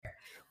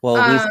Well, we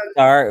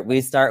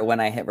Um, start when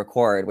I hit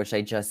record, which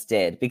I just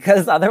did,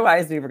 because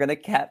otherwise we were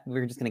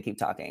just gonna keep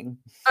talking.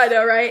 I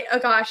know, right? Oh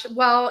gosh.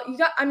 Well,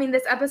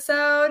 this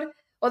episode,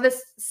 well,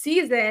 this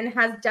season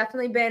has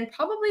definitely been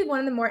probably one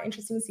of the more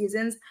interesting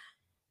seasons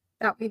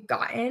that we've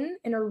gotten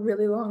in a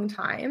really long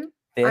time.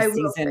 I This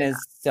will season say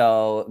is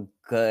so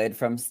good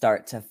from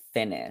start to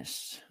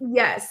finish. that.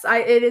 Yes,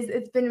 it is.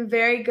 It's been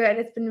very good.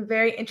 It's been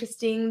very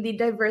interesting. The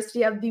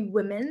diversity of the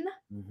women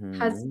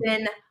has Mhm.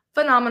 been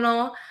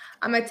phenomenal.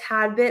 I'm a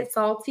tad bit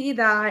salty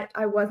that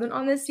I wasn't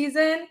on this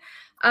season.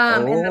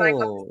 And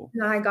Oh.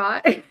 then I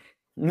got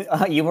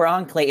You were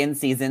on Clayton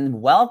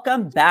season.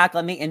 Welcome back.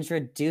 Let me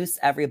introduce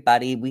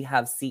everybody. We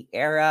have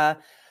Sierra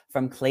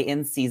from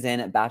Clayton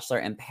season, Bachelor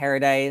in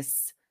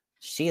Paradise.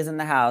 She is in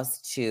the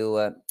house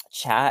to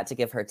chat, to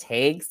give her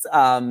takes.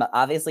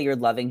 Obviously you're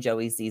loving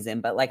Joey's season,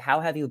 but like, how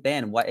have you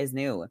been? What is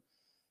new?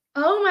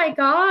 Oh my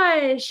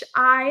gosh,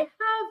 I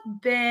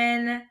have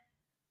been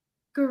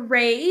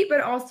great, but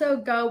also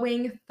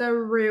going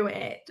through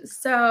it.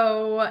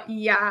 So,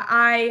 yeah,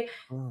 I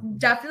Oh.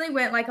 definitely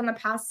went like on the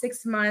past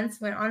 6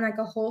 months, went on like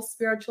a whole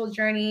spiritual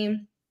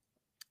journey,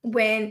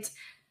 went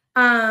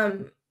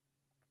um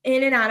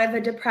in and out of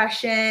a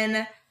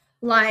depression.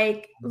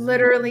 Like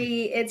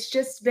literally, it's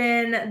just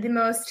been the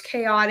most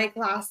chaotic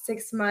last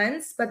 6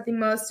 months, but the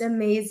most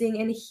amazing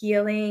and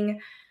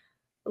healing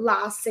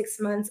last 6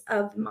 months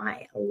of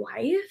my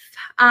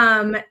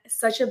life.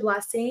 Such a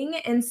blessing.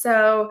 And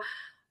so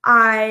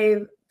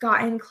I've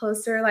gotten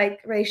closer,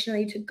 like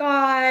relationally to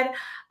God.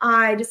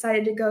 I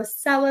decided to go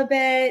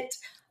celibate.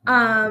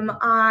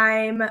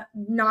 I'm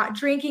not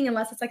drinking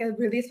unless it's like a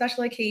really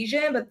special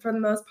occasion, but for the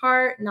most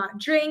part, not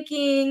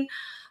drinking.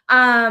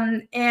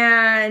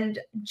 And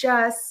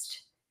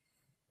just,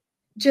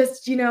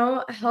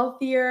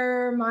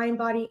 healthier mind,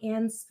 body,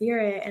 and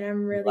spirit. And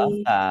I'm Love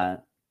really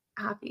that.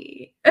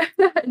 happy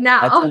That's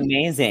now.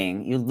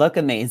 amazing. You look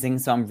amazing,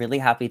 so I'm really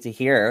happy to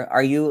hear.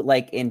 Are you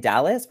like in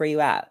Dallas? Where you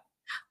at?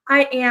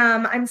 I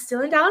am. I'm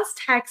still in Dallas,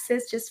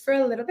 Texas, just for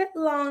a little bit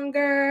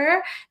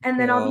longer, and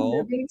then I'll be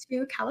Cool. moving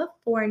to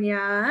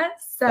California.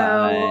 So,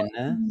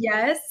 Fun.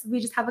 yes,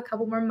 we just have a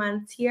couple more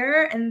months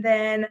here, and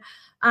then,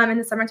 in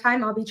the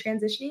summertime, I'll be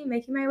transitioning,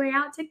 making my way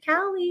out to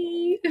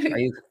Cali.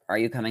 Are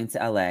you coming to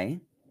LA?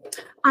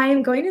 I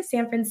am going to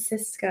San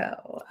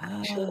Francisco,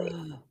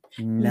 actually.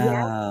 Yeah,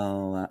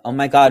 No. Oh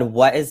my God,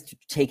 what is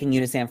taking you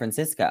to San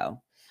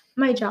Francisco?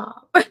 my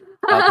job.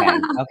 Okay,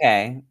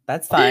 okay.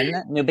 That's fun.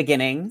 New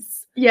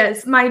beginnings.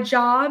 Yes, my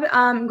job,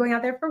 I'm going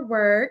out there for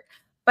work,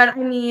 but I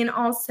mean,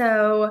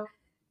 also,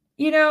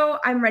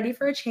 I'm ready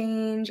for a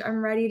change.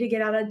 I'm ready to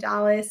get out of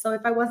Dallas. So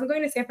if I wasn't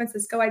going to San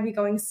Francisco, I'd be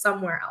going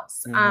somewhere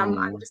else. I'm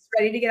Mhm. just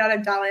ready to get out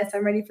of Dallas.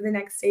 I'm ready for the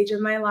next stage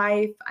of my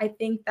life. I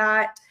think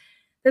that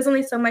there's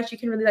only so much you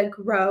can really like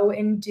grow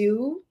and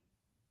do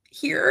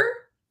here.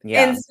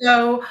 Yeah. And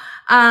so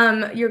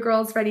your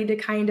girl's ready to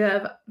kind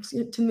of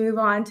to move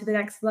on to the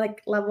next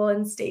like level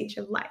and stage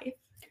of life.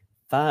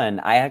 Fun.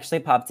 I actually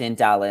popped in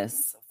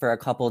Dallas for a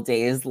couple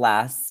days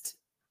last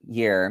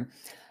year,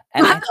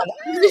 and I thought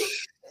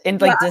in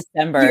like Last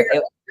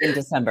year.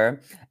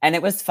 December, and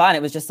it was fun.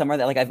 It was just somewhere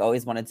that like I've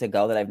always wanted to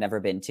go that I've never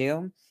been to.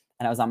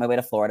 And I was on my way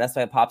to Florida,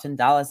 so I popped in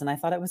Dallas and I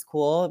thought it was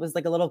cool. It was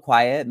like a little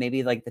quiet,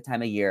 maybe like the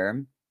time of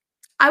year.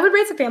 I would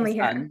raise a It family was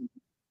here. fun.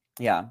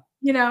 Yeah.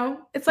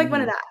 It's like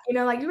one of Mhm.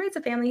 that, like you raise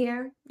a family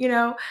here,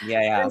 Yeah,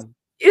 It's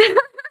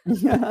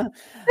yeah.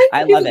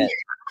 I love it.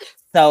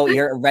 So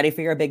you're ready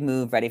for your big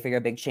move, ready for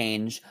your big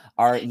change.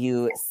 Are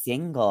you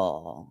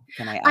single?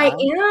 Can I I ask?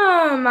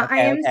 am. I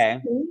Okay, am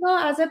okay. single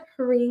as a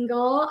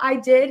Pringle. I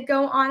did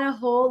go on a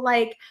whole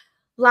like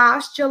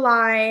last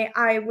July,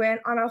 I went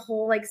on a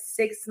whole like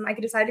I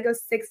decided to go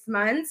 6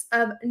 months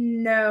of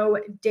no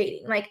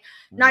dating, like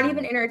not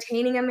even Mhm.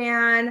 entertaining a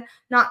man,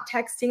 not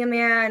texting a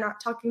man,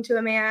 not talking to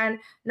a man,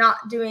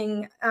 not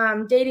doing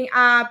dating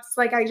apps.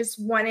 Like I just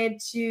wanted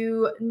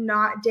to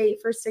not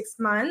date for 6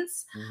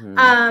 months.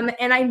 Mhm.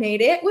 And I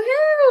made it.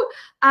 Woohoo!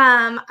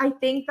 I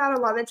think that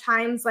a lot of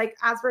times, like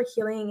as we're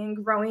healing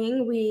and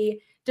growing,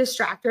 we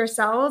distract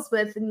ourselves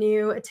with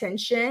new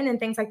attention and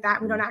things like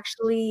that. We don't Mhm.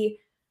 actually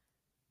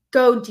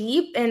go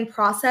deep and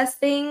process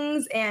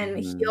things and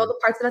heal Mhm. the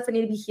parts of us that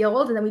need to be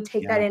healed. And then we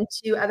take that Yeah.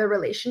 into other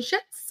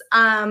relationships.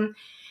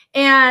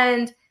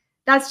 And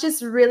that's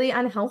just really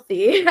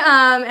unhealthy. And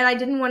I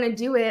didn't want to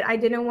do it. I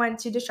didn't want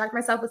to distract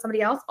myself with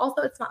somebody else.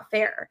 Also, it's not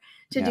fair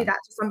to do Yeah. that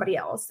to somebody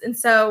else. And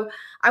so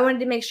I wanted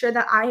to make sure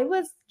that I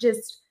was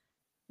just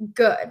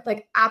good,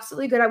 like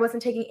absolutely good. I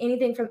wasn't taking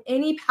anything from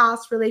any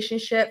past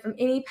relationship, from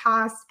any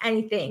past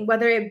anything,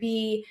 whether it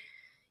be,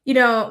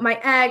 my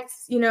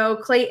ex,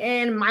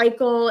 Clayton,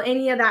 Michael,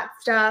 any of that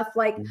stuff.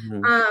 Like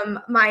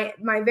Mhm.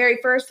 my very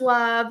first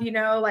love,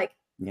 like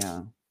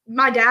Yeah.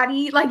 my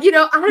daddy, like, I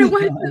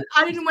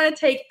didn't want to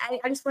take I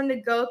just wanted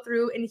to go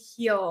through and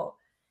heal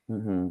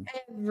Mhm.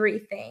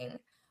 everything.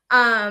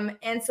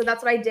 And so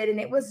that's what I did. And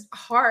it was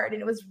hard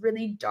and it was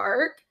really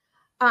dark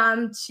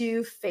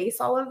to face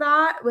all of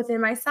that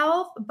within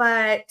myself.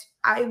 But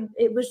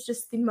it was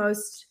just the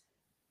most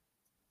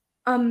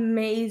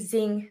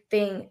amazing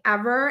thing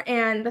ever.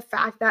 And the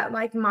fact that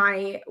like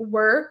my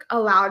work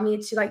allowed me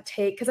to like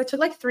take, because I took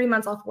like 3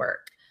 months off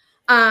work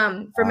for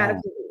Wow.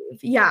 medical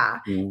leave. Yeah.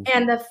 Mm.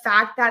 And the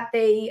fact that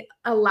they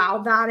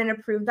allowed that and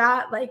approved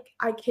that, like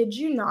I kid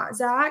you not,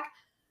 Zach,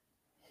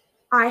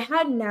 I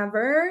had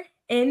never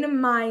in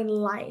my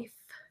life,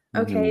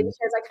 okay, Mhm.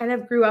 because I kind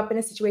of grew up in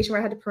a situation where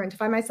I had to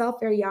parentify myself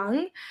very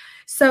young.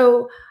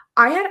 So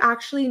I had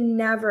actually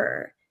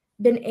never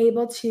been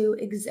able to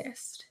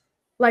exist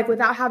like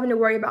without having to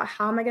worry about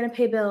how am I going to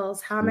pay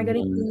bills? How am I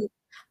going to Mhm. eat?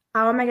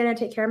 How am I going to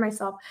take care of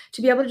myself?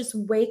 To be able to just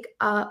wake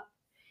up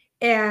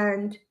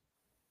and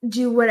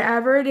do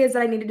whatever it is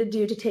that I needed to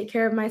do to take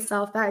care of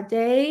myself that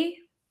day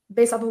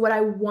based off of what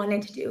I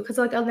wanted to do. Because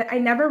like I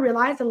never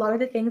realized a lot of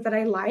the things that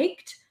I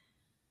liked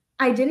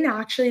I didn't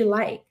actually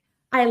like.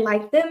 I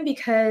liked them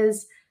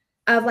because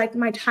of like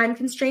my time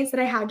constraints that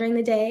I had during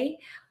the day.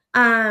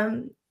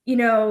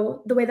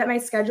 The way that my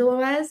schedule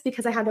was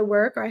because I had to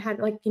work or I had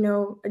like,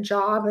 a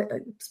job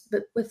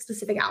with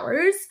specific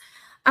hours.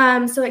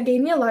 So it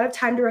gave me a lot of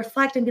time to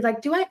reflect and be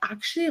like, do I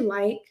actually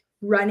like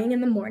running in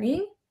the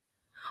morning?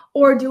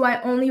 Or do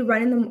I only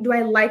do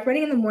I like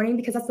running in the morning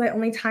because that's my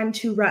only time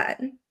to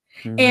run?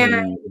 And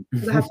Mhm.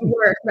 because I have to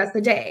work the rest of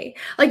the day.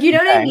 Like, you know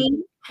what I Okay.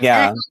 mean? And I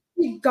Yeah.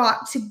 actually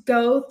got to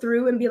go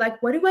through and be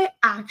like, what do I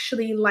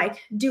actually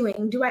like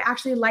doing? Do I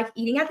actually like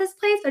eating at this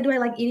place? Or do I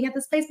like eating at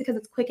this place because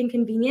it's quick and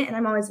convenient and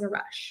I'm always in a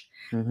rush?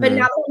 But now Mhm.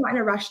 that I'm not in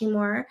a rush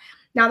anymore,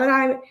 now that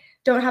I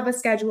don't have a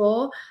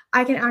schedule,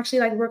 I can actually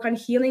like work on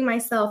healing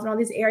myself in all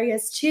these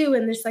areas too.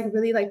 And just like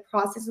really like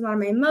processing a lot of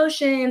my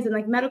emotions and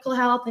like medical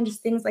health and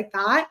just things like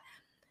that.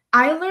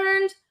 I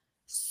learned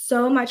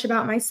so much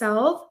about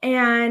myself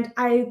and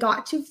I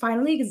got to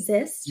finally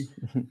exist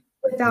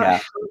without Yeah.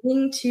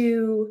 having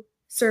to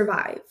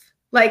survive.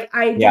 Like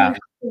I didn't Yeah. have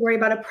to worry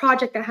about a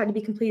project that had to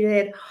be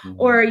completed Mhm.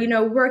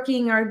 or,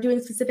 working or doing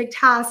specific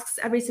tasks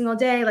every single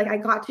day. Like I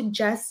got to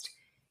just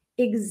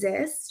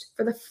exist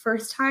for the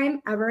first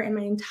time ever in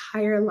my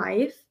entire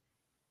life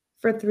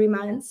for 3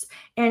 months.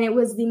 And it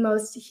was the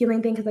most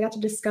healing thing because I got to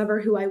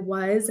discover who I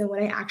was and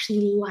what I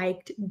actually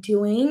liked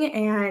doing.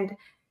 And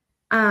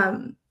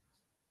um,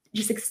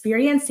 just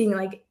experiencing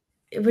like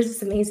it was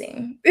just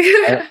amazing.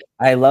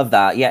 I love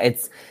that. Yeah,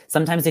 it's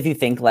sometimes if you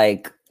think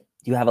like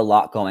you have a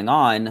lot going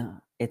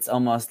on, it's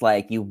almost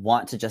like you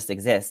want to just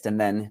exist and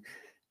then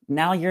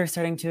now you're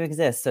starting to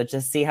exist. So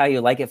just see how you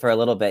like it for a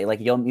little bit.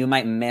 Like you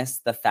might miss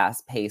the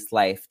fast-paced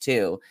life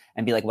too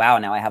and be like, wow,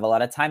 now I have a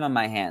lot of time on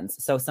my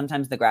hands. So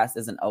sometimes the grass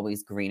isn't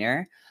always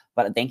greener.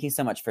 But thank you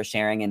so much for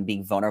sharing and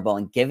being vulnerable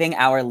and giving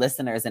our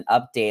listeners an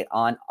update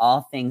on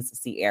all things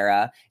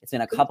Sierra. It's been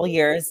a couple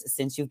years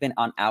since you've been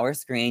on our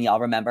screen. Y'all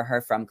remember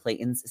her from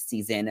Clayton's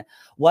season.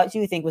 What do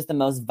you think was the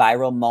most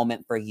viral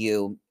moment for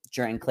you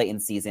during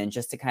Clayton's season,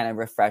 just to kind of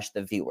refresh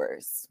the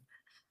viewers?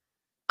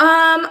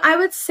 I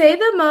would say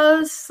the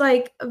most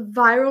like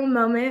viral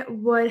moment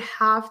would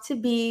have to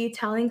be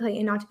telling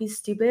Clayton not to be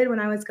stupid when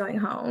I was going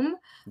home.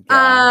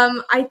 Yeah.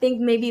 I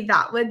think maybe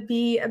that would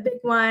be a big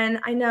one.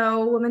 I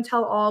know Women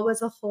Tell All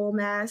was a whole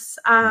mess.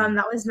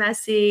 That was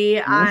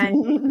messy.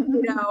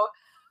 You know,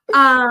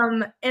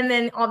 and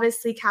then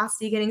obviously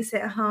Cassie getting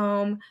sent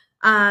home,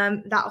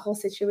 that whole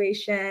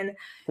situation.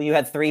 So you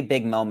had 3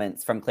 big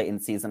moments from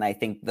Clayton's season. I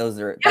think that's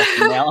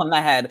the nail on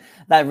the head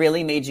that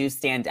really made you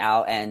stand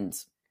out and,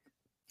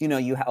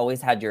 you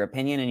always had your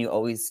opinion and you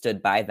always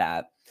stood by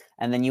that.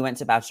 And then you went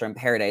to Bachelor in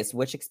Paradise.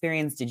 Which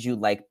experience did you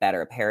like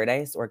better,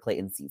 Paradise or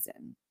Clayton's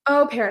season?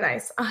 Oh,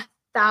 Paradise,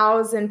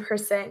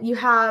 1,000%. You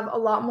have a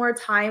lot more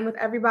time with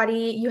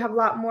everybody. You have a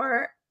lot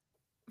more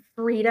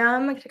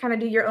freedom to kind of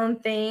do your own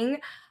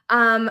thing.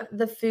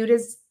 The food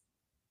is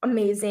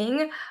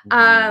amazing.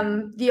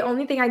 Mhm. The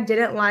only thing I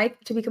didn't like,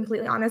 to be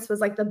completely honest, was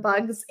like the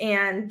bugs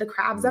and the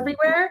crabs Mhm.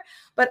 everywhere.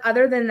 But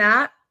other than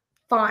that,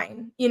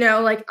 fine.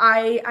 Like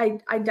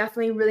I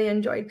definitely really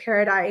enjoyed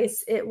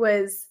Paradise. It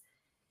was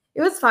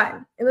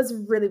fun. It was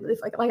really, really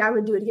fun. Like I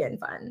would do it again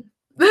fun.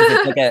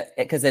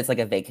 Because it's like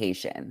a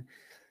vacation.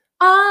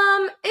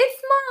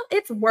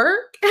 It's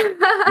work.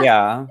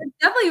 Yeah. It's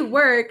definitely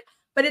work,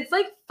 but it's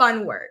like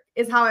fun work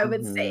is how I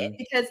would say it Mhm.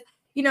 because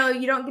you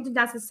don't get to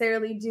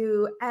necessarily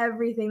do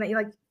everything that you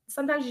like.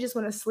 Sometimes you just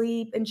want to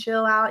sleep and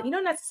chill out. You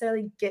don't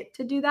necessarily get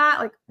to do that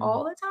like Mhm.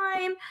 all the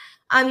time.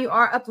 You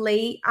are up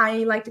late.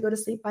 I like to go to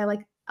sleep by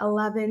like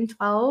 11,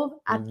 12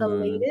 at the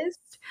Mhm.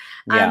 latest.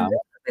 Yeah.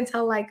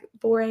 Until like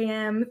 4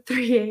 a.m.,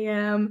 3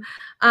 a.m.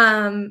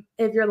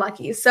 If you're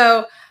lucky.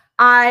 So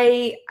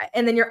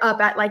and then you're up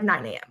at like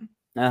 9 a.m.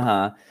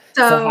 Uh-huh.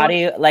 So So how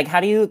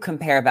do you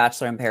compare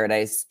Bachelor in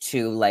Paradise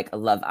to like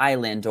Love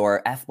Island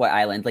or F Boy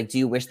Island? Like, do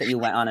you wish that you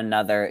went on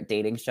another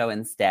dating show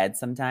instead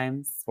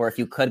sometimes? Or if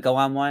you could go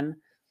on one?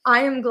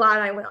 I am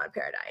glad I went on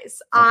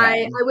Paradise. I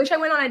Okay. I wish I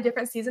went on a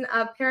different season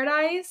of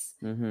Paradise.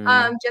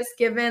 Mhm. Just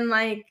given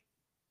like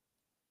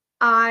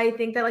I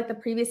think that like the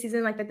previous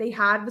season like that they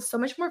had was so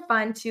much more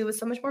fun too, was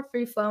so much more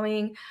free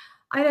flowing.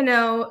 I don't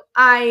know.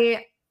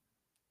 I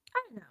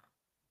don't know.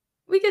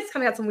 just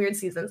kind of got some weird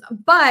seasons.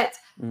 But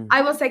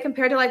I will say,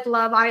 compared to like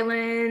Love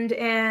Island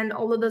and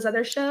all of those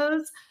other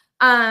shows,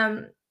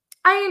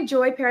 I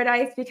enjoy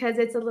Paradise because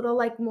it's a little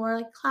like more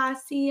like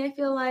classy. I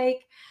feel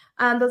like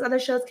those other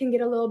shows can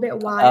get a little bit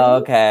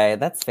wild. Okay,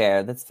 that's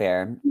fair. That's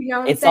fair. You know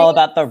what I'm It's all saying?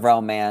 about the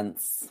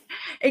romance.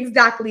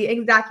 Exactly.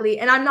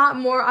 And I'm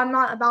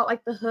not about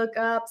like the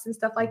hookups and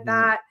stuff like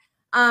that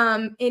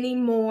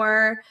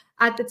anymore.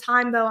 At the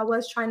time though, I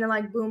was trying to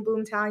like boom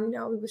boom town, you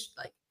know, we was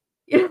like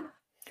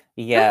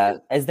Yeah.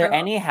 Is there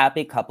any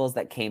happy couples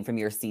that came from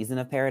your season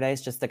of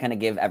Paradise, just to kind of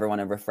give everyone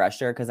a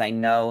refresher? Because I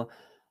know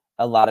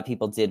a lot of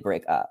people did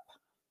break up.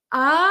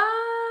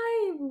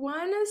 I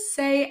want to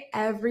say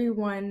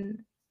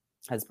everyone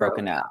Has broke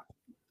broken up. up.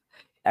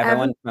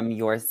 Everyone from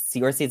your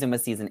season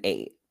was season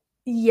 8.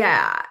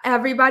 Yeah,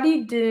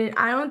 everybody didn't.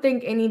 I don't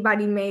think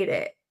anybody made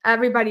it.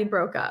 Everybody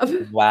broke up.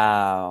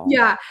 Wow.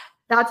 Yeah,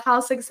 that's how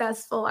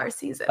successful our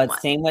season But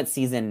was. same with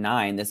season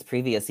 9, this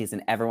previous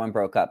season, everyone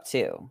broke up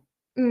too.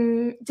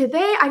 Did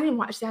they? I didn't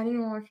watch that. I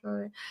didn't watch it.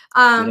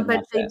 You didn't But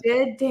watch they it.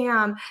 did.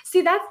 Damn.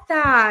 See, that's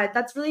sad.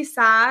 That's really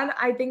sad.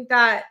 I think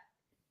that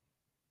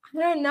I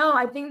don't know.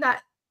 I think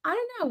that I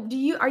don't know. Do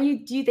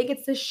you think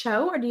it's the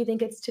show or do you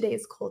think it's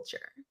today's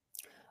culture?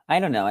 I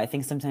don't know. I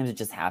think sometimes it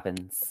just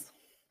happens.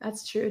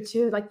 That's true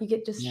too. Like you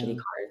get just shitty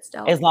Yeah. cards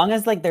dealt. As long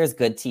as like there's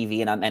good TV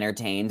and I'm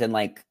entertained and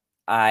like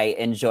I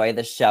enjoy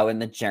the show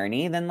and the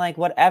journey, then like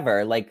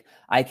whatever. Like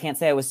I can't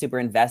say I was super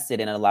invested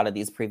in a lot of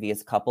these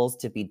previous couples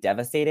to be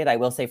devastated. I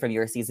will say from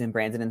your season,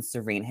 Brandon and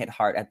Serene hit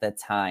hard at the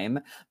time,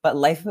 but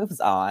life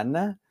moves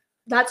on.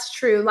 That's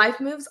true. Life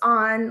moves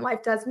on.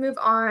 Life does move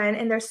on.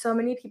 And there's so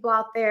many people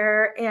out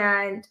there.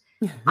 And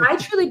I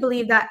truly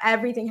believe that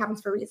everything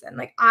happens for a reason.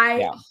 Like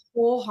I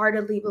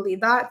wholeheartedly believe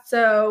that.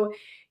 So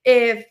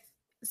if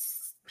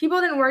people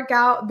didn't work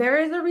out,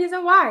 there is a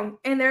reason why.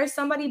 And there's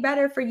somebody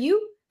better for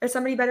you. There's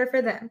somebody better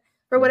for them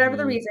for whatever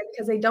the reason,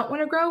 because they don't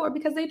want to grow or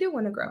because they do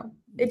want to grow.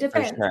 It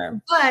depends.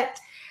 Sure. But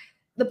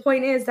the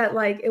point is that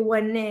like it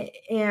wasn't it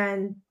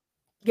and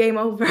game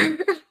over.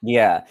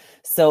 Yeah.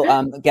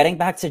 So getting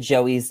back to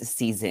Joey's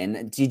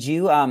season, did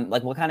you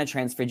like what kind of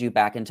transferred you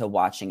back into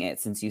watching it,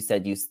 since you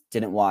said you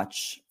didn't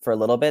watch for a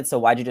little bit? So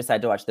why'd you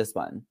decide to watch this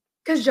one?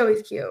 Because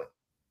Joey's cute.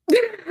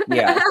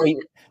 Yeah.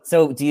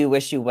 So do you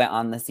wish you went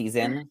on the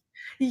season?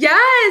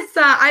 Yes.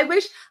 I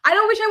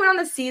don't wish I went on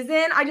the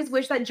season. I just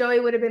wish that Joey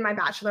would have been my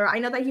bachelor. I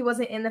know that he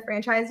wasn't in the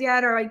franchise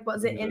yet or like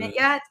wasn't in it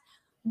yet,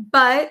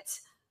 but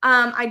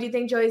I do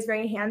think Joey's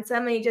very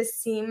handsome and he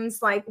just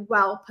seems like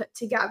well put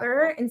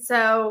together. And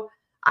so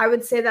I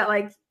would say that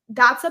like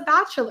that's a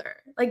bachelor.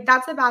 Like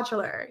that's a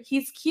bachelor.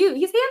 He's cute.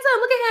 He's handsome.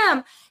 Look at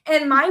him.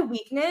 And my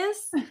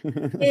weakness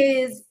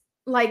is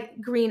like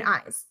green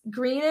eyes.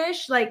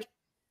 Greenish like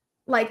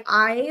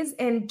eyes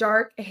and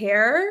dark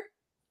hair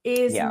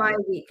is my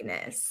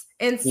weakness.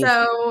 And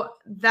so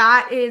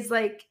that is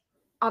like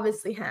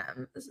obviously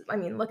him. I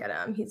mean, look at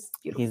him. He's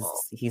beautiful.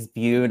 He's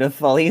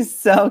beautiful. He's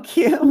so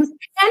cute. And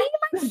he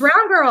likes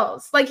brown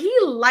girls. Like he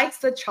likes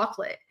the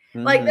chocolate.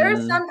 Like there are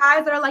some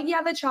guys that are like,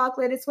 yeah, the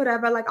chocolate, it's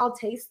whatever. Like I'll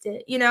taste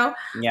it, you know?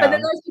 Yeah. But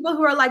then there's people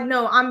who are like,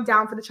 no, I'm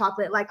down for the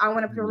chocolate. Like I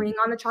want to put a ring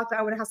on the chocolate.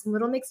 I want to have some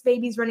little mixed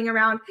babies running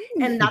around.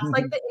 And that's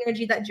like the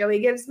energy that Joey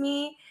gives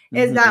me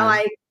is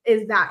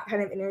that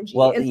kind of energy.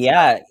 Well,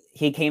 yeah,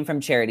 he came from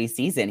Charity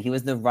Season. He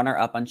was the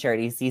runner-up on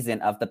Charity Season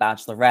of The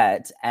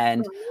Bachelorette.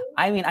 And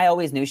I mean, I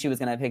always knew she was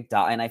going to pick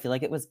Dot, and I feel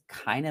like it was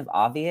kind of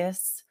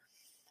obvious.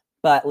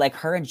 But like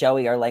her and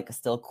Joey are like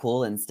still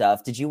cool and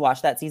stuff. Did you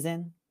watch that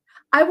season?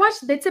 I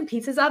watched bits and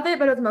pieces of it,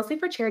 but it was mostly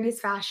for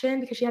Charity's fashion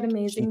because she had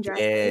amazing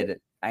dresses.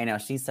 I know,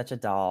 she's such a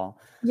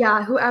doll.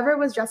 Yeah, whoever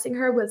was dressing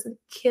her was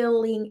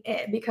killing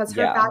it because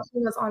her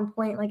fashion was on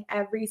point like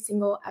every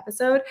single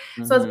episode.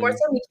 So it's more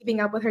so me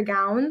keeping up with her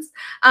gowns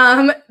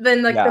than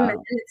like the men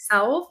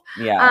itself.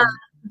 Yeah.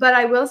 But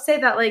I will say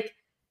that like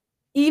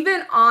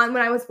even on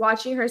when I was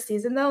watching her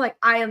season though, like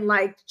I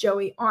liked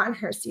Joey on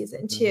her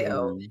season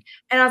too.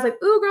 And I was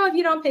like, ooh, girl, if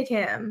you don't pick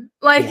him,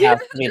 like he has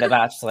to be the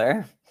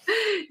bachelor.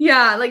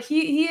 Yeah, like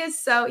he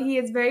is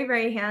very,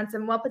 very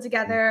handsome, well put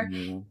together.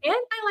 And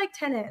I like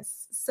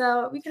tennis.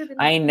 So we could have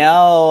been I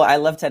know. I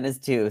love tennis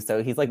too.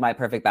 So he's like my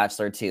perfect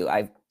bachelor too.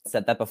 I've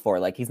said that before.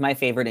 Like he's my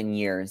favorite in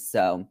years.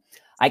 So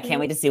I can't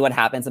wait to see what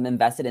happens. I'm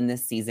invested in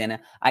this season.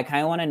 I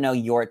kind of want to know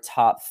your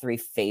top 3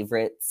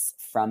 favorites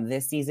from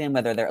this season,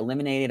 whether they're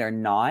eliminated or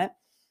not.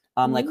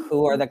 Like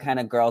who are the kind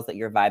of girls that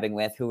you're vibing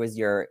with? Who was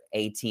your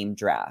A-team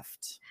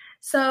draft?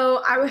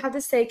 So I would have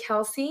to say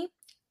Kelsey.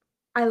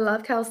 I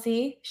love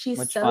Kelsey. She's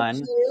Which so one?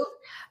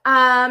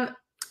 cute.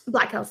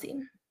 Black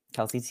Kelsey.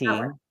 Kelsey T.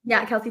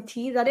 Yeah, Kelsey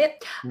T. Is that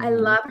it? I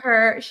love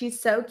her.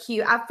 She's so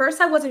cute. At first,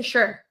 I wasn't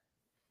sure.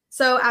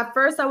 So at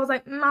first, I was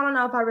like, I don't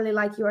know if I really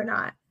like you or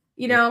not,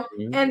 you know?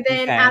 And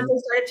then as I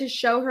started to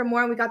show her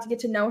more and we got to get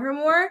to know her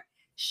more,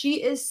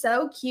 she is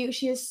so cute.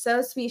 She is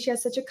so sweet. She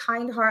has such a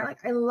kind heart.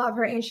 Like, I love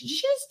her. And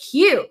she's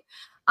cute.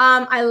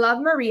 I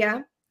love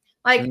Maria.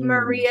 Like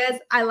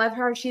I love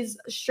her. She's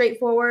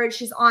straightforward.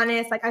 She's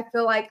honest. Like I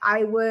feel like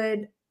I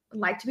would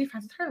like to be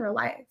friends with her in real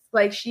life.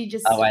 Like she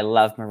just. Oh, I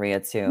love Maria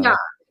too. Yeah.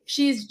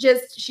 she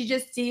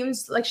just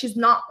seems like she's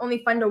not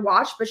only fun to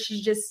watch, but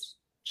she's just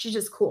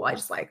cool. I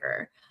just like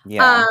her.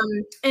 Yeah.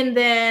 And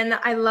then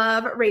I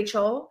love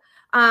Rachel.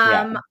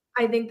 Yeah.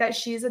 I think that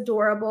she's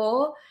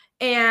adorable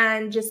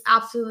and just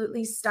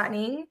absolutely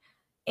stunning,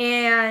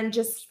 and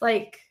just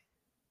like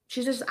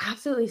she's just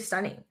absolutely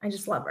stunning. I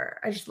just love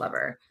her.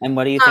 And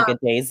what do you think of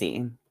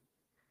Daisy?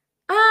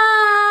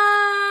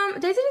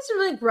 Daisy doesn't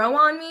really grow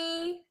on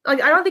me.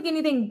 Like, I don't think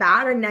anything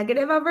bad or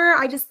negative of her.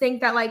 I just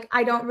think that like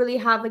I don't really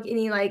have like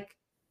any like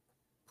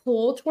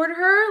pull toward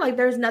her. Like,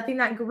 there's nothing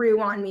that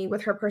grew on me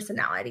with her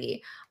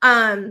personality.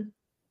 I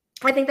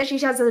think that she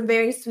has a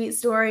very sweet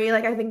story.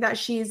 Like, I think that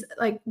she's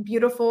like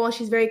beautiful.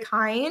 She's very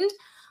kind,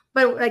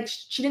 but like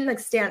she didn't like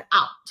stand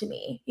out to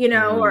me, you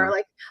know, or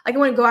like I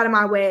wouldn't go out of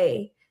my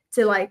way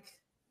to like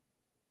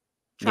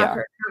track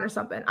her down or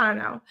something. I don't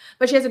know,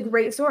 but she has a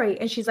great story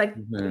and she's like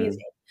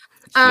amazing.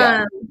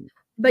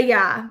 But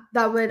yeah,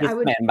 I would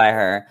smitten by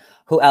her.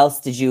 Who else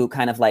did you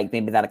kind of like,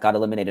 maybe that got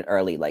eliminated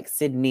early, like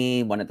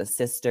Sydney, one of the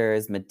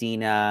sisters,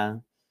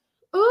 Medina?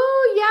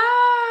 Oh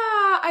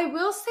yeah, I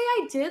will say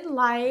I did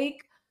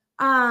like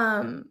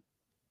the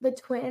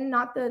twin,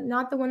 not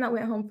the one that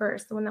went home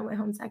first, the one that went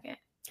home second.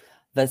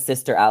 The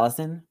sister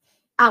Allison?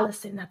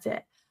 Allison, that's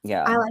it.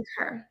 Yeah. I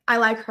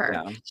like her.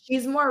 Yeah.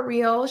 She's more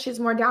real, she's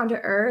more down to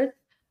earth.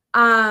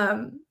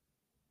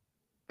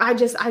 I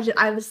just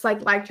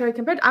like liked her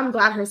compared to, I'm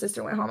glad her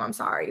sister went home. I'm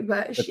sorry,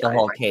 but the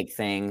whole cake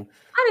thing.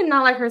 I did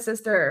not like her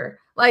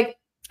sister. Like,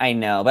 I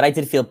know, but I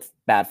did feel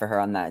bad for her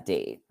on that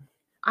date.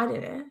 I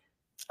didn't.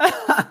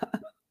 I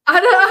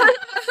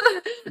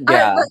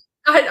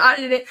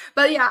didn't.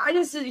 But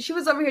yeah, she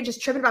was over here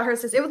just tripping about her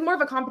sister. It was more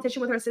of a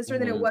competition with her sister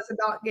than it was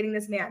about getting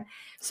this man.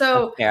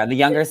 So yeah, the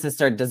younger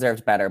sister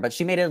deserved better, but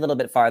she made it a little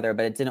bit farther,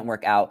 but it didn't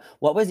work out.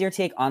 What was your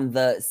take on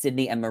the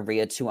Sydney and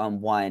Maria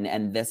 2-on-1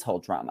 and this whole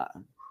drama?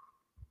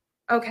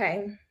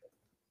 Okay.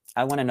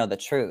 I want to know the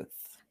truth.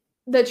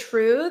 The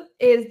truth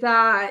is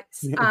that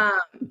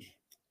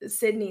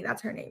Sydney,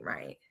 that's her name,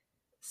 right?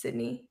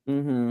 Sydney.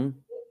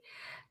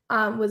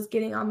 Was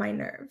getting on my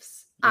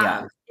nerves.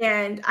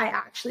 And I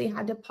actually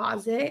had to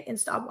pause it and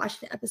stop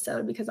watching the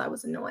episode because I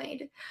was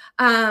annoyed.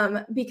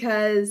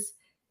 Because,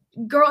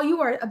 girl,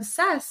 you are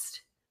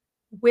obsessed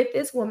with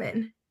this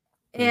woman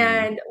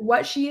and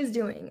what she is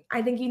doing.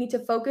 I think you need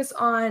to focus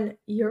on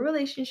your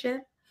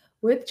relationship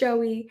with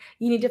Joey.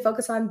 You need to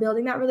focus on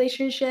building that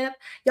relationship.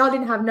 Y'all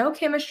didn't have no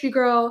chemistry,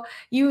 girl.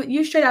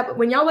 You straight up,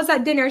 when y'all was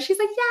at dinner, she's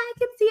like, yeah, I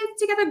can see it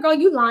together. Girl,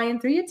 you lying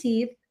through your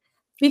teeth.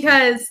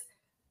 Because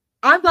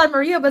I'm glad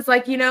Maria was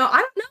like, you know, I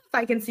don't know if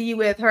I can see you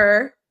with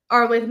her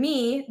or with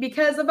me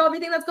because of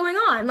everything that's going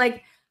on.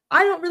 Like,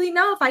 I don't really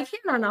know if I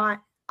can or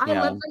not. I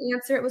love the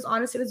answer. It was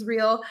honest. It was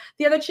real.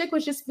 The other chick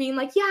was just being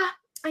like, yeah,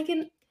 I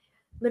can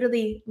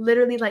literally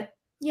like,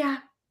 yeah.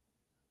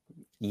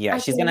 Yeah,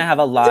 she's going to have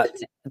a lot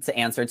to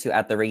answer to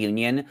at the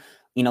reunion.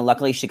 You know,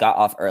 luckily she got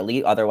off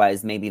early.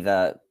 Otherwise, maybe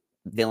the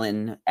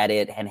villain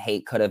edit and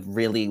hate could have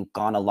really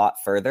gone a lot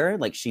further.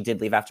 Like, she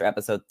did leave after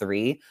episode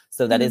 3.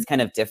 So that is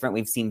kind of different.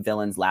 We've seen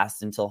villains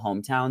last until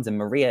hometowns, and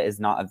Maria is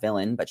not a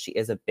villain, but she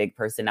is a big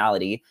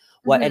personality.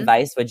 What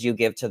advice would you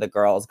give to the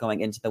girls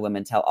going into the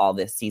Women Tell All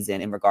this season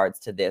in regards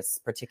to this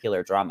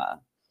particular drama?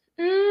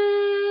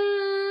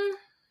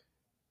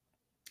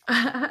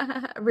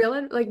 Real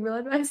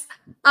advice?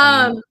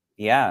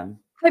 Yeah.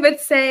 I would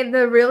say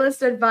the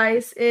realest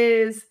advice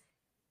is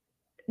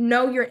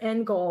know your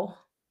end goal.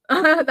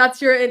 That's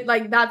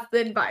the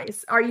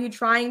advice. Are you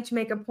trying to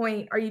make a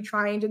point? Are you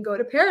trying to go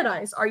to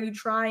paradise? Are you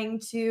trying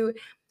to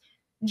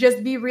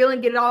just be real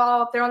and get it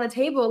all up there on the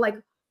table?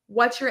 Like,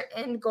 what's your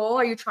end goal?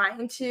 Are you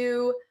trying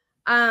to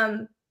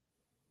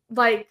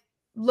like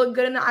look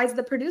good in the eyes of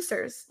the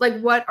producers? Like,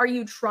 what are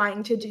you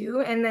trying to do?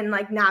 And then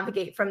like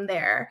navigate from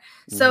there.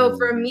 So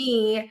for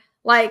me,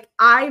 like,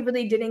 I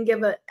really didn't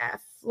give a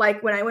F.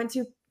 Like, when I went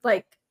to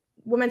like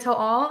Women Tell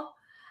All,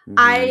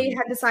 I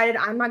had decided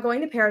I'm not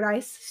going to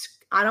paradise.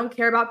 I don't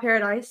care about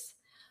paradise.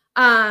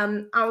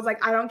 I was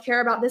like, I don't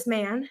care about this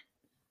man.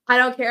 I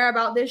don't care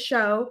about this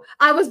show.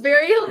 I was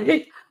very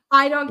like,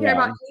 I don't care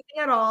about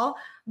anything at all.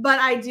 But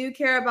I do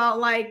care about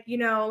like, you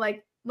know,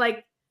 like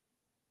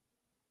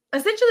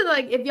essentially,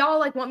 like, if y'all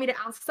like want me to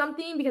ask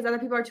something because other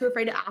people are too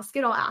afraid to ask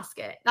it, I'll ask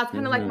it. That's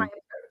kind of like my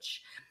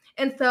approach.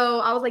 And so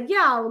I was like,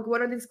 yeah,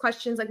 what are these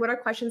questions? Like, what are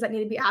questions that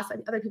need to be asked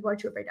that other people are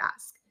too afraid to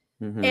ask?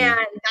 And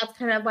that's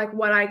kind of like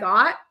what I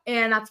got.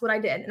 And that's what I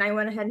did. And I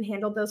went ahead and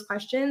handled those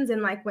questions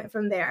and like went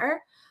from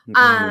there.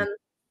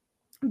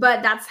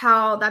 But that's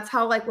how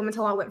like Women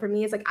Tell All went for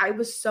me. Is like, I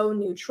was so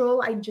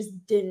neutral. I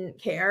just didn't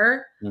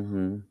care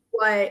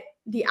what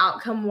the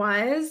outcome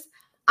was.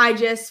 I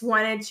just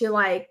wanted to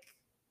like,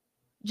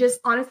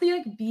 just honestly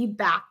like be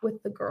back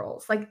with the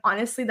girls. Like,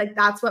 honestly, like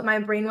that's what my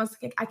brain was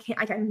like. I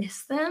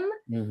miss them.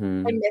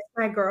 I miss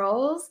my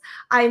girls.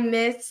 I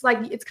miss, like,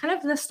 it's kind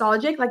of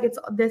nostalgic. Like,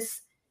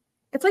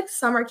 it's like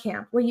summer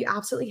camp where you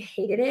absolutely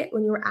hated it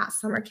when you were at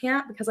summer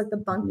camp because like the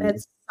bunk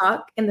beds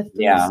suck and the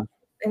food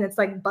and it's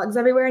like bugs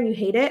everywhere and you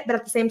hate it. But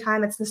at the same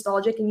time, it's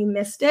nostalgic and you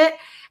missed it.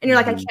 And you're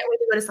like, I can't wait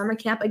to go to summer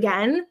camp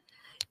again.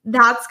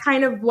 that's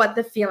kind of what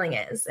the feeling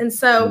is. And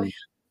so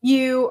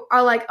you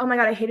are like, oh my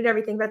God, I hated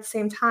everything. But at the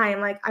same time,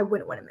 like, I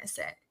wouldn't want to miss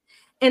it.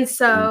 And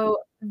so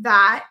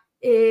that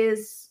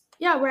is,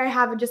 where I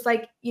have just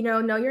like,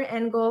 know your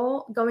end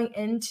goal going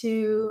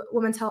into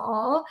Women Tell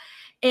All,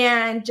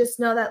 and just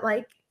know that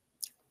like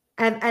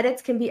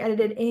edits can be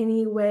edited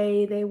any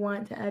way they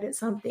want to edit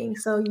something.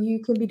 So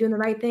you can be doing the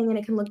right thing and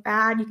it can look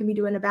bad. You can be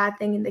doing a bad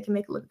thing and they can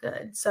make it look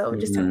good. So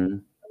just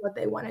what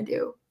they want to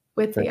do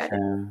with the edit.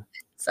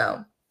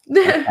 So.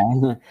 Okay.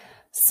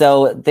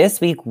 So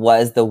this week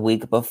was the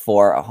week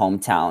before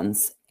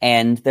Hometowns,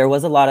 and there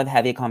was a lot of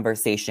heavy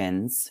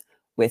conversations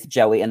with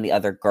Joey and the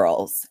other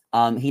girls.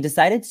 He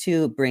decided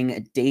to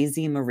bring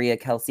Daisy, Maria,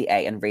 Kelsey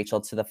A, and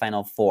Rachel to the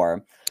final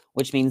four,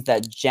 which means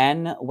that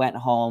Jen went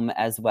home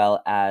as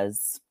well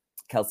as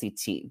Kelsey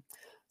T.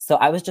 So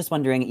I was just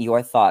wondering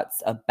your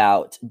thoughts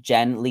about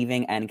Jen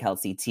leaving and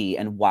Kelsey T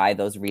and why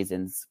those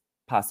reasons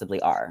possibly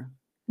are.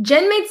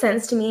 Jen made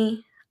sense to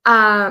me.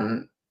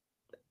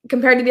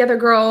 Compared to the other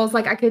girls,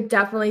 like I could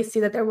definitely see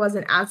that there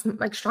wasn't as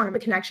like strong of a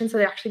connection, so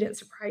they actually didn't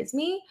surprise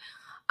me.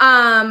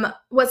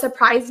 What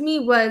surprised me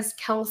was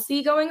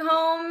Kelsey going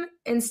home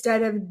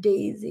instead of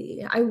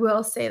Daisy. I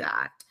will say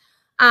that.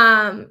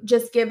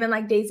 Just given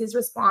like Daisy's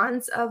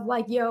response of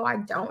like, yo, I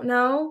don't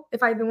know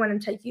if I even want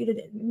to take you to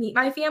meet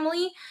my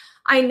family.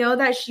 I know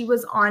that she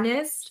was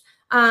honest,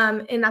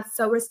 and that's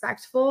so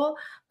respectful,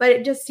 but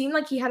it just seemed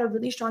like he had a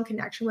really strong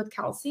connection with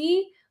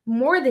Kelsey,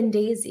 more than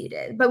Daisy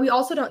did. But we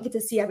also don't get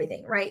to see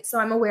everything, right? So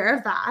I'm aware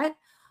of that.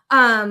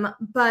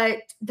 But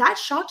that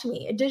shocked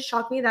me. It did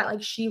shock me that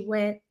like she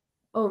went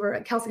over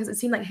at Kelsey, because it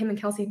seemed like him and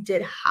Kelsey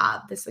did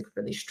have this like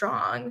really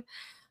strong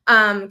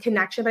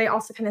connection. But I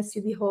also kind of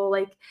see the whole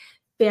like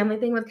family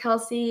thing with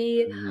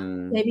Kelsey,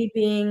 maybe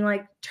being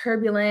like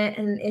turbulent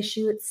and an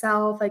issue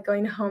itself, like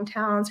going to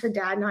Hometowns, her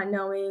dad not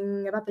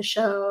knowing about the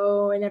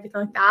show and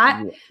everything like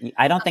that.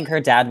 I don't think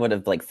her dad would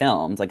have like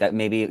filmed. Like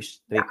maybe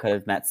they could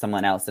have met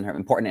someone else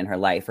important in her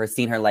life or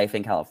seen her life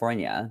in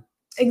California.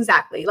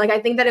 Exactly. Like I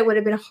think that it would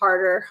have been a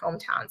harder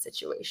hometown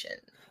situation.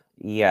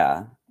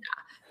 Yeah.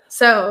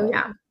 So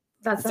yeah.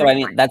 That's so I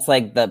mean, that's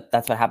like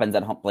that's what happens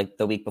at home, like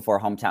the week before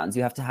Hometowns.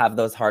 You have to have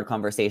those hard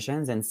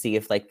conversations and see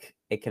if like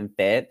it can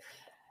fit.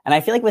 And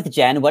I feel like with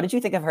Jen, what did you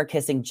think of her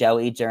kissing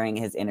Joey during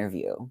his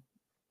interview?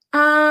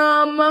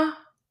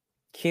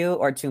 Cute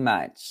or too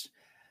much?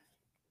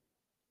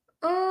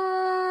 I'm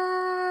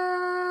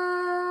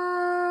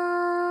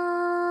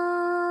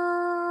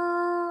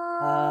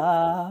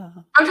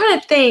trying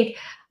to think,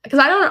 because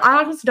I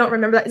honestly don't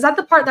remember that. Is that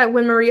the part that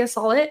when Maria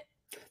saw it?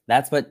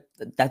 That's what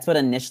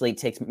initially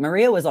takes.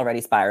 Maria was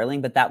already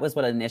spiraling, but that was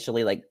what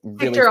initially like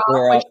really threw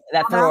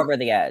her over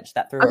the edge.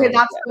 That's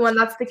the one.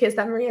 That's the kiss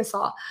that Maria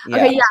saw. Yeah.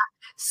 Okay, yeah.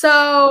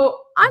 So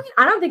I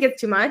don't think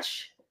it's too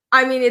much.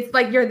 I mean, it's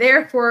like you're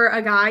there for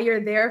a guy,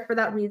 you're there for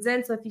that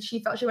reason. So if she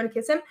felt she wanted to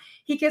kiss him,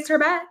 he kissed her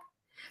back.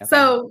 Okay.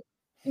 So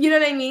you know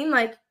what I mean?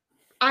 Like,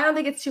 I don't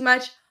think it's too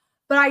much,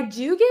 but I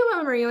do get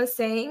what Maria was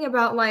saying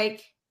about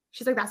like,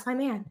 she's like, that's my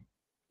man,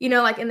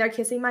 like, and they're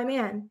kissing my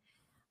man.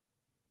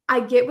 I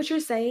get what you're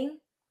saying,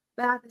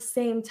 but at the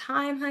same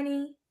time,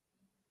 honey,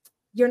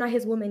 you're not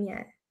his woman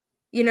yet.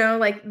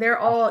 Like they're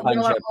all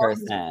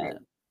 100%.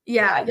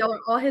 Yeah, y'all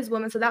are all his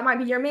woman. So that might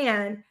be your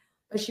man,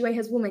 but you ain't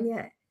his woman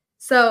yet.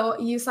 So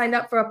you signed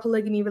up for a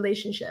polygamy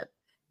relationship.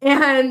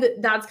 And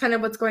that's kind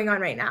of what's going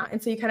on right now.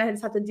 And so you kind of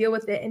just have to deal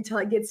with it until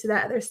it gets to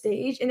that other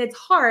stage. And it's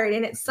hard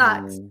and it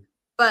sucks.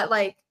 But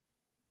like,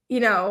 you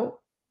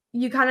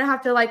kind of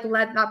have to like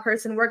let that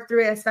person work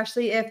through it,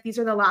 especially if these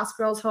are the last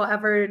girls he'll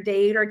ever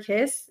date or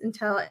kiss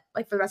until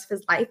like for the rest of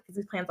his life, because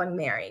he plans on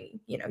marrying,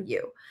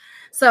 you.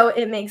 So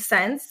it makes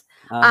sense.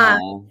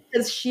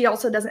 Because she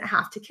also doesn't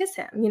have to kiss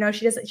him.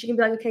 She can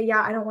be like, okay,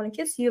 yeah, I don't want to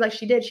kiss you. Like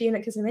she did. She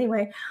ended up kissing him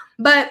anyway.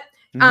 But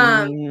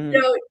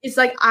it's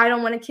like, I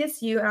don't want to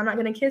kiss you and I'm not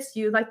going to kiss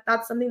you. Like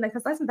that's something like,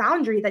 that's a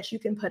boundary that you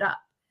can put up.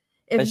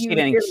 But she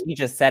didn't, she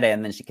just said it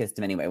and then she kissed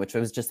him anyway, which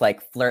was just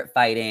like flirt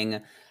fighting,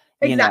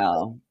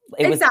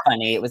 It was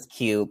funny. It was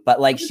cute.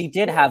 But like she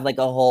did have like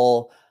a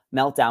whole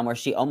meltdown where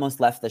she almost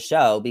left the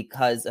show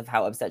because of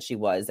how upset she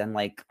was. And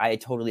like, I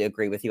totally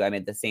agree with you. I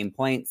made the same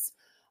points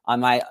on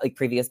my like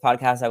previous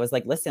podcast. I was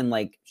like, listen,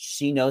 like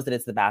she knows that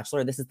it's The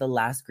Bachelor. This is the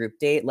last group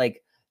date.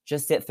 Like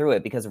just sit through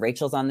it because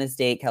Rachel's on this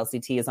date. Kelsey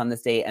T is on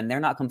this date and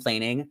they're not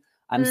complaining.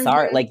 I'm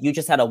sorry. Like you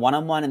just had a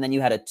 1-on-1 and then you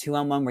had a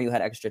 2-on-1 where you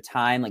had extra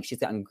time. Like she's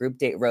gotten group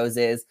date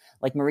roses.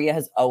 Like Maria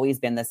has always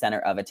been the center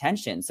of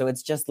attention. So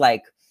it's just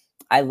like,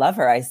 I love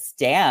her. I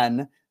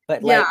stan,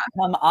 but like,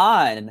 come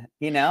on,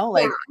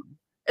 like.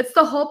 It's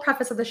the whole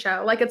preface of the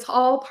show. Like it's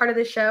all part of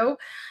the show.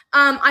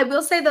 I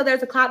will say though,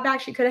 there's a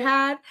clapback she could have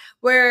had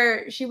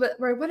where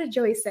what did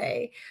Joey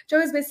say?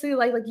 Joey's basically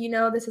like,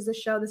 this is a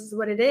show. This is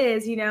what it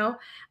is,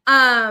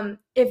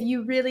 if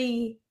you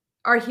really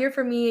are here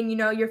for me and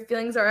your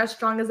feelings are as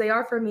strong as they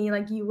are for me,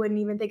 like you wouldn't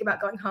even think about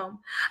going home.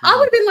 I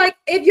would have been like,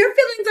 if your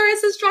feelings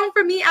are as strong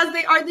for me as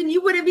they are, then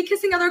you wouldn't be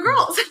kissing other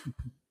girls.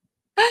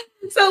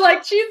 So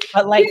like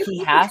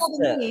he has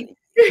to.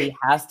 he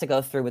has to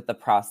go through with the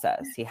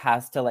process. He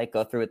has to like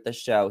go through with the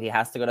show. He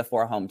has to go to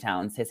 4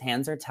 hometowns. His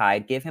hands are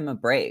tied. Give him a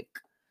break.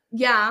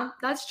 Yeah,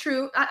 that's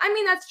true. I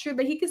mean, that's true,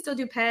 but he can still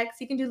do pecs.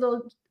 He can do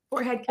little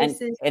forehead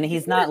kisses. And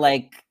he's not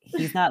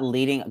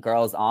leading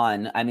girls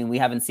on. I mean, we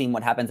haven't seen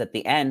what happens at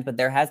the end, but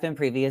there has been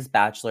previous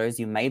bachelors.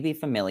 You may be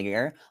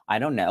familiar. I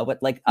don't know,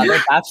 but like other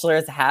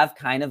bachelors have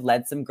kind of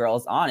led some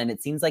girls on, and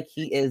it seems like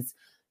he is,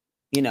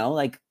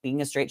 like being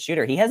a straight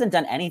shooter. He hasn't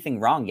done anything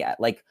wrong yet.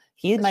 Like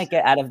he might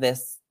get out of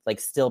this like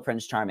still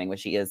Prince Charming,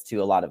 which he is to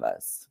a lot of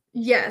us.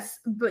 Yes,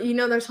 but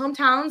there's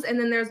hometowns, and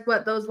then there's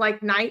those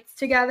like nights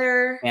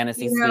together,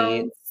 Fantasy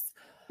suites.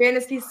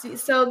 Fantasy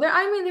suites. So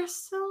there's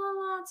still a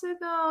lot to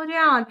go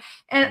down.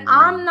 And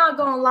I'm not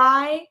gonna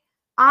lie,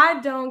 I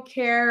don't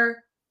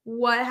care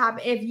what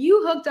happened. If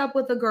you hooked up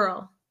with a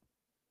girl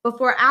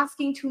before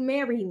asking to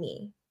marry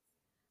me,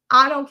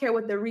 I don't care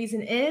what the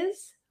reason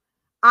is.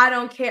 I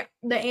don't care.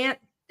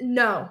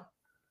 No,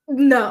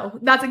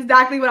 that's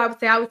exactly what I would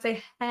say. I would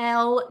say,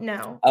 hell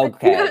no.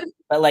 Okay.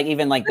 But like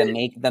even like the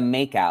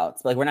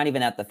makeouts, like we're not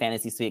even at the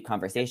fantasy suite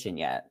conversation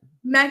yet.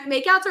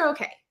 Makeouts are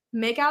okay.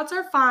 Makeouts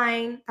are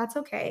fine. That's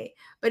okay.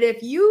 But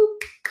if you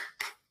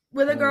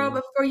with a girl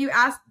before you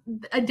ask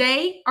a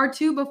day or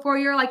two before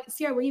you're like,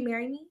 Sierra, will you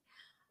marry me?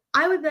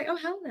 I would be like, oh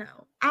hell no,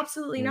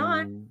 absolutely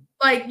not.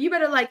 Like you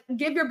better like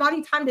give your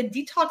body time to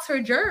detox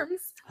her germs.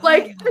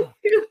 Like,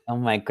 oh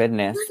my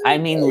goodness. I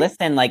mean,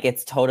 listen, like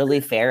it's totally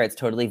fair. It's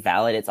totally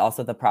valid. It's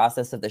also the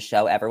process of the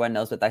show. Everyone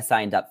knows what they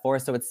signed up for.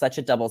 So it's such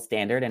a double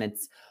standard. And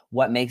it's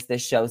what makes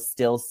this show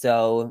still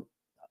so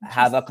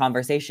have a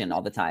conversation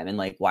all the time. And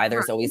like why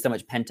there's always so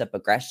much pent up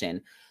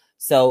aggression.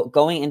 So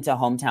going into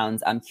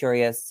hometowns, I'm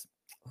curious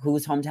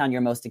whose hometown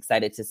you're most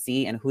excited to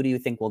see and who do you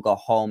think will go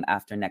home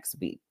after next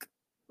week?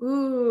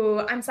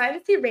 Ooh, I'm excited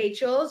to see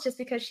Rachel's just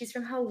because she's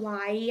from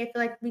Hawaii. I feel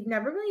like we've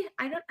never really,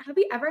 have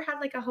we ever had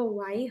like a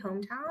Hawaii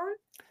hometown?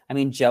 I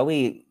mean,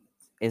 Joey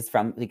is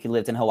from, like, he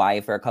lived in Hawaii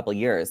for a couple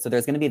years. So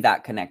there's going to be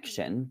that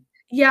connection.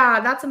 Yeah,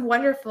 that's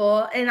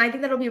wonderful. And I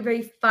think that'll be a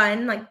very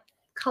fun, like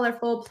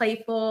colorful,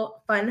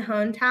 playful, fun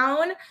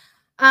hometown.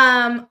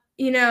 I'm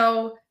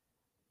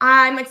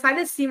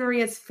excited to see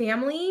Maria's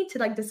family to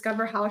like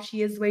discover how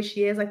she is the way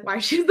she is, like why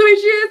she's the way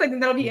she is. I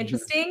think that'll be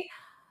interesting.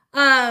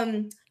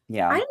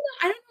 Yeah. I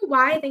don't know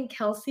why I think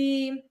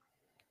Kelsey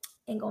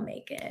ain't gonna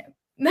make it.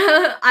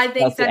 I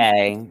think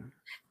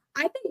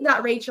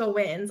that Rachel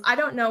wins. I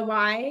don't know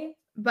why,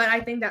 but I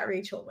think that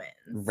Rachel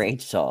wins.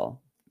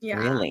 Rachel. Yeah.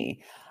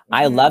 Really? Mm-hmm.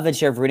 I love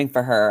that you're rooting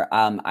for her.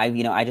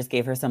 I just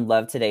gave her some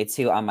love today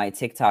too on my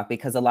TikTok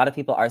because a lot of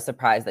people are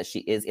surprised that she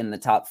is in the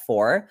top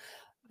 4.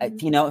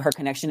 Her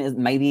connection is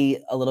maybe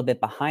a little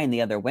bit behind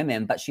the other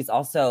women, but she's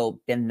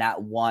also been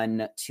that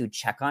one to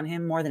check on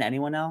him more than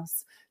anyone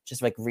else.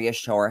 Just like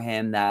reassure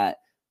him that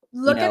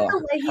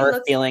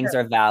her feelings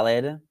are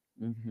valid.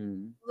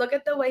 Mm-hmm. Look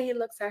at the way he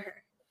looks at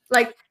her.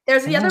 Like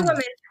there's the other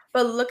women,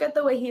 but look at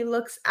the way he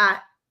looks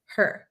at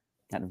her.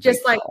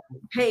 Just like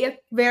pay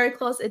very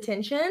close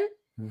attention.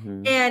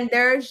 Mm-hmm. And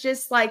there's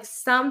just like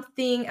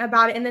something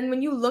about it. And then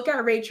when you look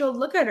at Rachel,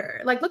 look at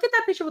her. Like look at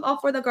that picture with all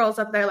 4 of the girls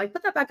up there. Like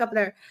put that back up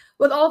there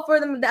with all 4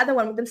 of them. The other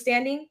one with them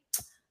standing.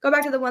 Go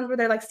back to the ones where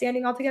they're like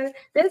standing all together.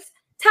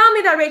 Tell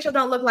me that Rachel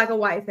don't look like a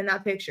wife in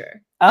that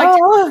picture. Like,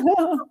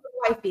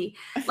 wifey.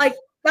 Like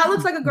that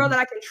looks like a girl that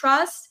I can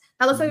trust.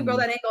 That looks like a girl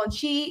that ain't gonna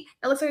cheat.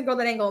 That looks like a girl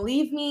that ain't gonna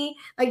leave me.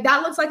 Like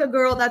that looks like a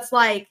girl that's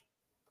like,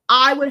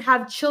 I would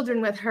have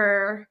children with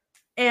her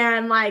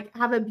and like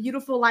have a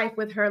beautiful life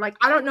with her. Like,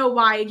 I don't know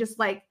why, just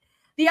like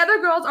the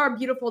other girls are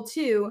beautiful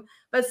too,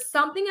 but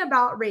something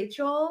about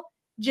Rachel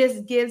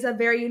just gives a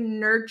very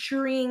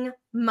nurturing,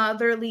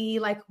 motherly,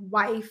 like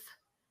wife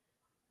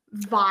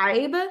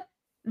vibe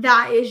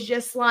that is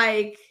just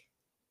like,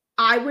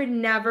 I would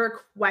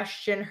never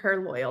question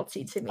her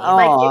loyalty to me.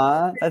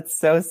 Aww, that's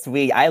so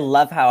sweet. I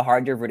love how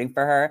hard you're rooting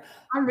for her.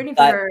 I'm rooting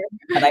for her.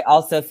 But I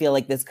also feel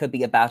like this could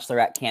be a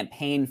bachelorette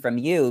campaign from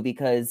you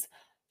because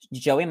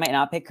Joey might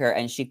not pick her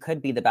and she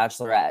could be the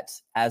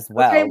bachelorette as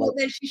well. Okay, well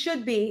then she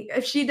should be.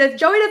 If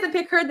Joey doesn't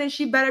pick her, then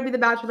she better be the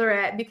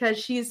bachelorette because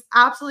she's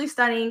absolutely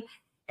stunning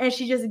and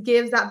she just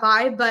gives that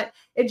vibe. But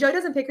if Joey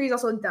doesn't pick her, he's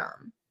also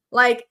dumb.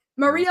 Like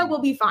Maria will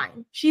be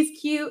fine. She's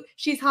cute.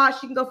 She's hot.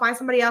 She can go find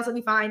somebody else. It'll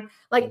be fine.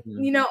 Like,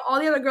 all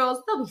the other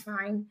girls, they'll be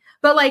fine.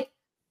 But like,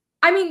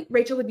 I mean,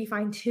 Rachel would be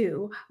fine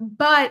too.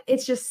 But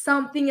it's just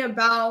something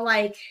about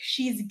like,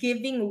 she's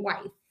giving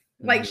wife.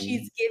 Like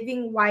she's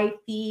giving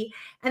wifey.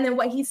 And then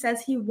what he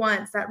says he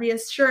wants, that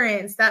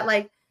reassurance, that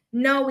like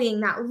knowing,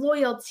 that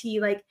loyalty,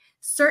 like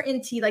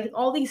certainty, like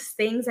all these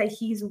things that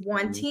he's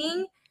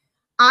wanting.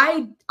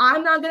 I'm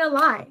not going to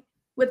lie.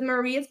 With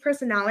Maria's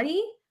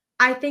personality,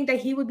 I think that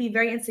he would be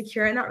very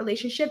insecure in that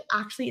relationship.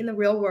 Actually, in the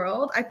real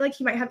world, I feel like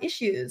he might have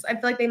issues. I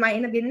feel like they might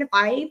end up getting in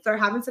fights or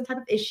having some type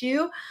of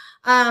issue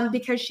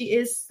because she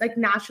is like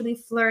naturally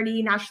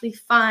flirty, naturally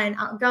fun,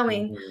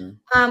 outgoing.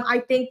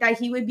 I think that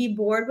he would be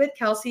bored with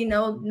Kelsey.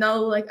 No,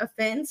 like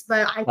offense,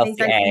 but I think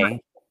that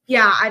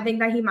I think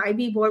that he might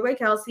be bored with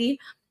Kelsey.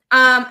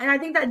 And I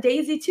think that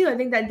Daisy too. I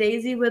think that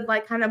Daisy would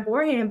like kind of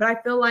bore him, but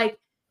I feel like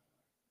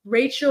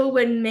Rachel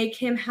would make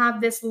him have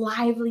this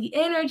lively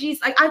energy.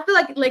 Like I feel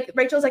like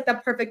Rachel's like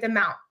the perfect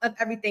amount of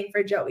everything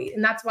for Joey,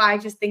 and that's why I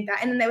just think that.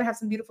 And then they would have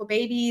some beautiful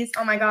babies.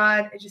 Oh my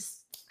God,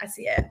 I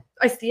see it.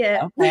 I see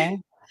it. Okay.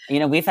 You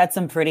know, we've had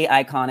some pretty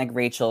iconic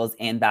Rachels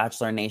in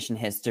Bachelor Nation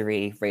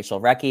history. Rachel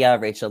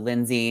Recchia, Rachel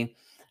Lindsay.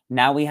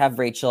 Now we have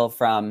Rachel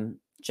from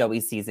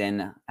Joey's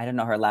season. I don't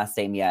know her last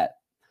name yet,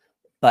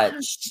 but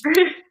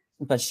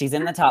she's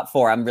in the top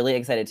 4. I'm really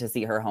excited to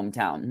see her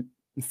hometown.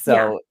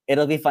 So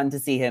it'll be fun to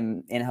see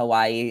him in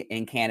Hawaii,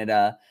 in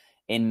Canada,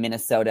 in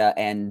Minnesota,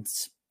 and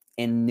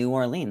in New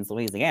Orleans,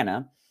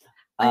 Louisiana.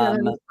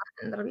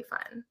 That'll be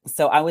fun.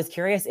 So I was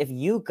curious if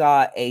you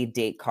got a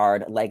date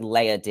card like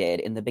Leia did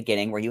in the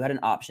beginning, where you had an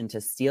option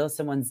to steal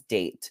someone's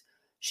date.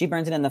 She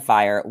burns it in the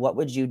fire. What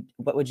would you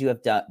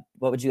have done?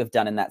 What would you have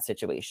done in that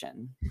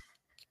situation?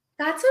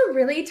 That's a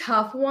really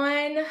tough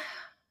one.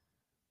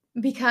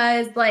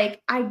 Because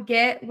like I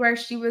get where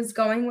she was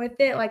going with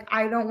it. Like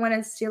I don't want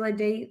to steal a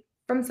date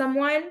from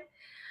someone.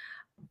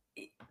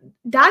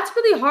 That's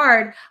really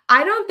hard.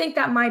 I don't think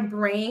that my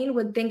brain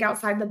would think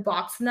outside the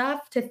box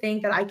enough to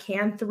think that I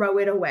can throw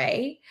it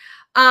away.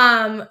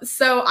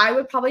 So I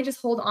would probably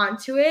just hold on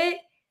to it.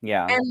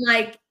 Yeah. And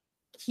like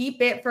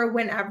keep it for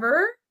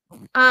whenever.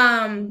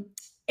 But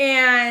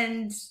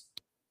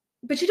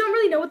you don't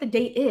really know what the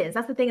date is.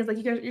 That's the thing, is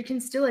like you can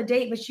steal a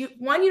date, but you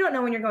don't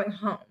know when you're going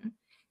home.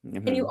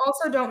 Mm-hmm. And you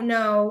also don't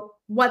know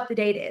what the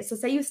date is. So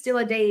say you steal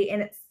a date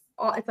and it's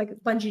like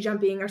bungee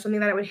jumping or something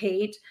that I would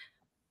hate.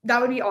 That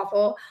would be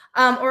awful.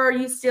 Or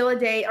you steal a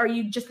date or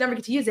you just never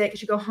get to use it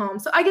because you go home.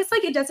 So I guess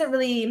like it doesn't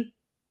really,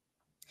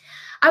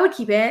 I would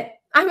keep it.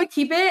 I would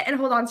keep it and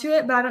hold on to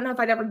it, but I don't know if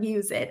I'd ever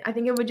use it. I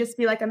think it would just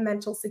be like a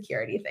mental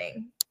security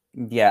thing.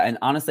 Yeah, and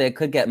honestly, it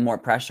could get more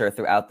pressure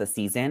throughout the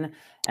season.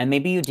 And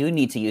maybe you do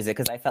need to use it,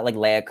 because I felt like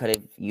Leia could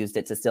have used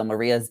it to steal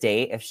Maria's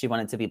date if she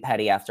wanted to be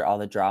petty after all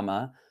the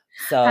drama.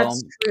 So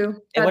that's true.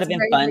 It would have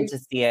been fun to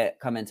see it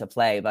come into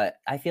play. But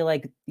I feel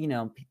like, you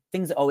know,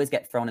 things always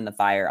get thrown in the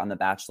fire on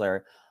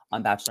Bachelor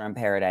in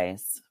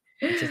Paradise.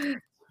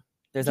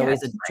 There's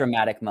always a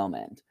dramatic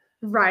moment.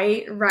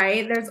 Right.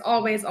 There's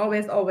always.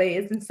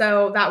 And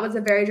so that was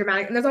a very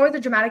dramatic, and there's always a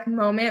dramatic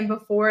moment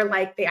before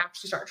like they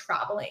actually start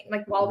traveling,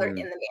 like while they're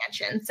in the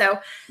mansion. So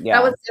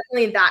that was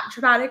definitely that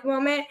dramatic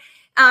moment.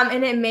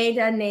 And it made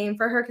a name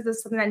for her because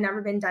it's something that had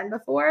never been done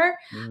before.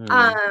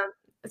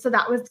 So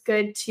that was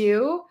good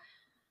too.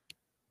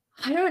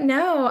 I don't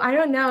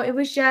know. It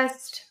was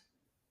just,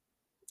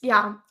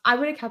 I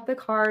would have kept the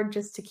card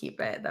just to keep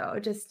it though.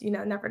 Just,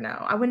 never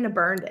know. I wouldn't have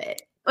burned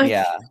it.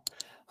 Yeah.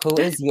 Who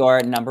is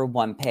your number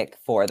 1 pick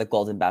for the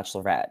Golden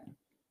Bachelorette?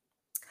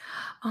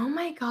 Oh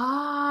my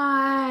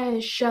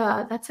gosh.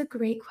 That's a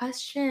great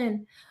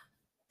question.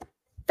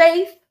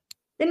 Faith.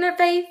 Isn't it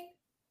Faith?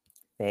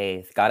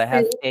 Faith. Gotta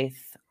have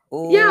Faith.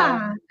 Ooh.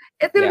 Yeah.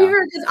 It's going to be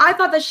her, because I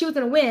thought that she was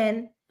going to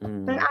win. But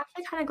I'm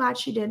actually kind of glad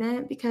she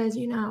didn't, because,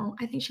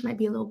 I think she might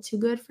be a little too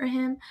good for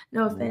him.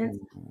 No offense.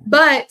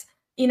 But,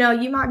 you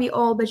might be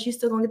old, but you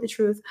still going to get the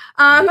truth.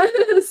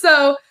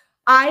 So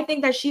I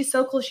think that she's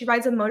so cool. She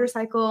rides a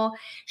motorcycle.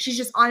 She's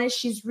just honest.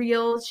 She's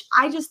real.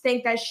 I just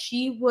think that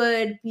she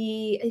would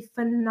be a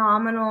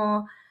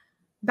phenomenal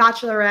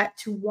Bachelorette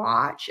to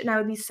watch, and I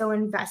would be so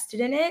invested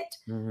in it.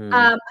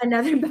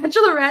 Another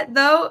Bachelorette,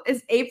 though,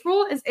 is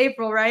April.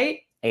 Right?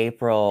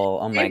 April.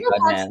 Oh my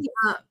goodness.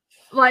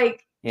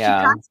 Like, she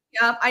cracks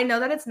me up. I know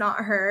that it's not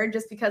her,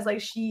 just because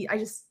like I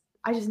just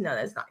know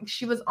that it's not.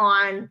 She was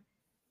on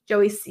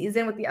Joey's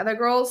season with the other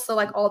girls. So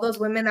like all those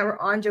women that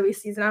were on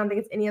Joey's season, I don't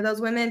think it's any of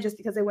those women, just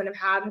because they wouldn't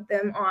have had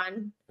them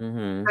on.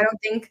 I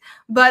don't think.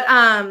 But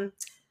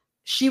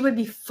she would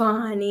be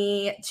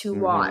funny to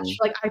watch.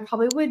 Like I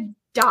probably would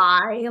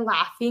die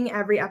laughing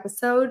every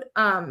episode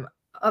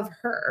of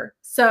her.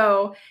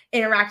 So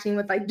interacting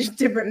with like just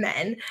different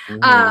men.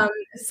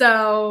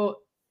 So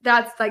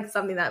that's like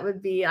something that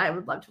I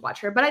would love to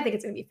watch her, but I think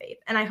it's going to be Faith,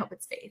 and I hope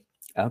it's Faith.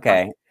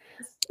 Okay.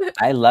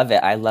 I love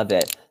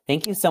it.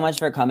 Thank you so much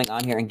for coming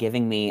on here and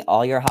giving me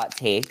all your hot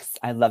takes.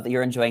 I love that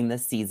you're enjoying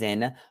this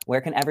season. Where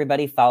can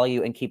everybody follow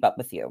you and keep up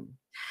with you?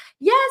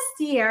 Yes,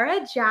 Sierra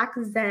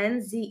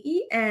Jackzen,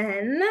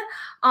 Zen,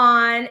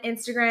 on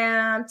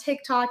Instagram,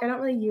 TikTok. I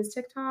don't really use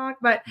TikTok,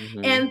 but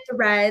and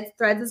Threads.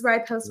 Threads is where I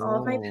post all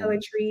of my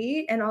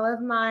poetry and all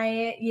of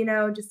my,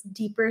 just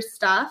deeper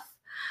stuff.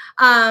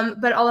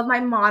 But all of my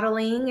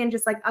modeling and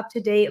just like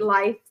up-to-date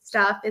life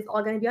stuff is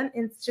all going to be on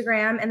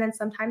Instagram. And then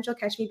sometimes you'll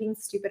catch me being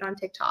stupid on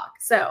TikTok.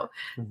 So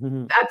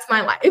that's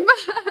my life.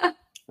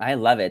 I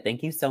love it.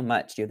 Thank you so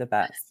much. You're the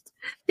best.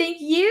 Thank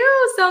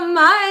you so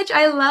much.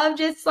 I love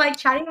just like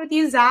chatting with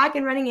you, Zach,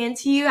 and running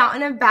into you out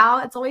and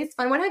about. It's always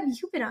fun. What have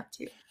you been up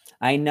to?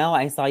 I know.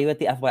 I saw you at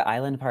the FY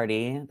Island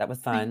party. That was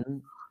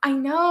fun. I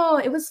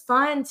know. It was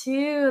fun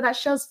too. That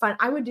show's fun.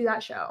 I would do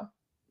that show.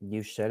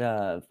 You should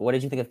have. What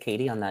did you think of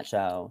Katie on that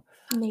show?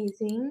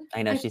 Amazing.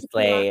 I know she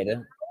slayed.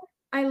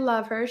 I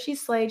love her. She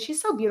slayed.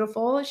 She's so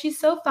beautiful. She's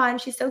so fun.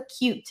 She's so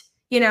cute.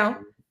 Yeah.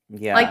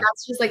 Like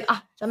that's just like,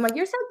 I'm like,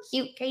 you're so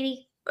cute,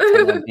 Katie.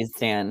 I love you,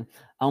 Stan.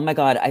 Oh my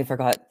God, I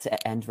forgot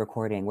to end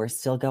recording. We're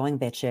still going,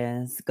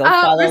 bitches. Go Oh,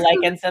 follow, we're like,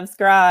 so and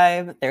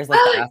subscribe. There's the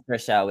after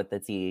show with the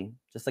tea.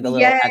 Just a little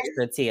yes,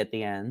 extra tea at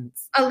the end.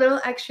 a little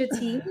extra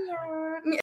tea.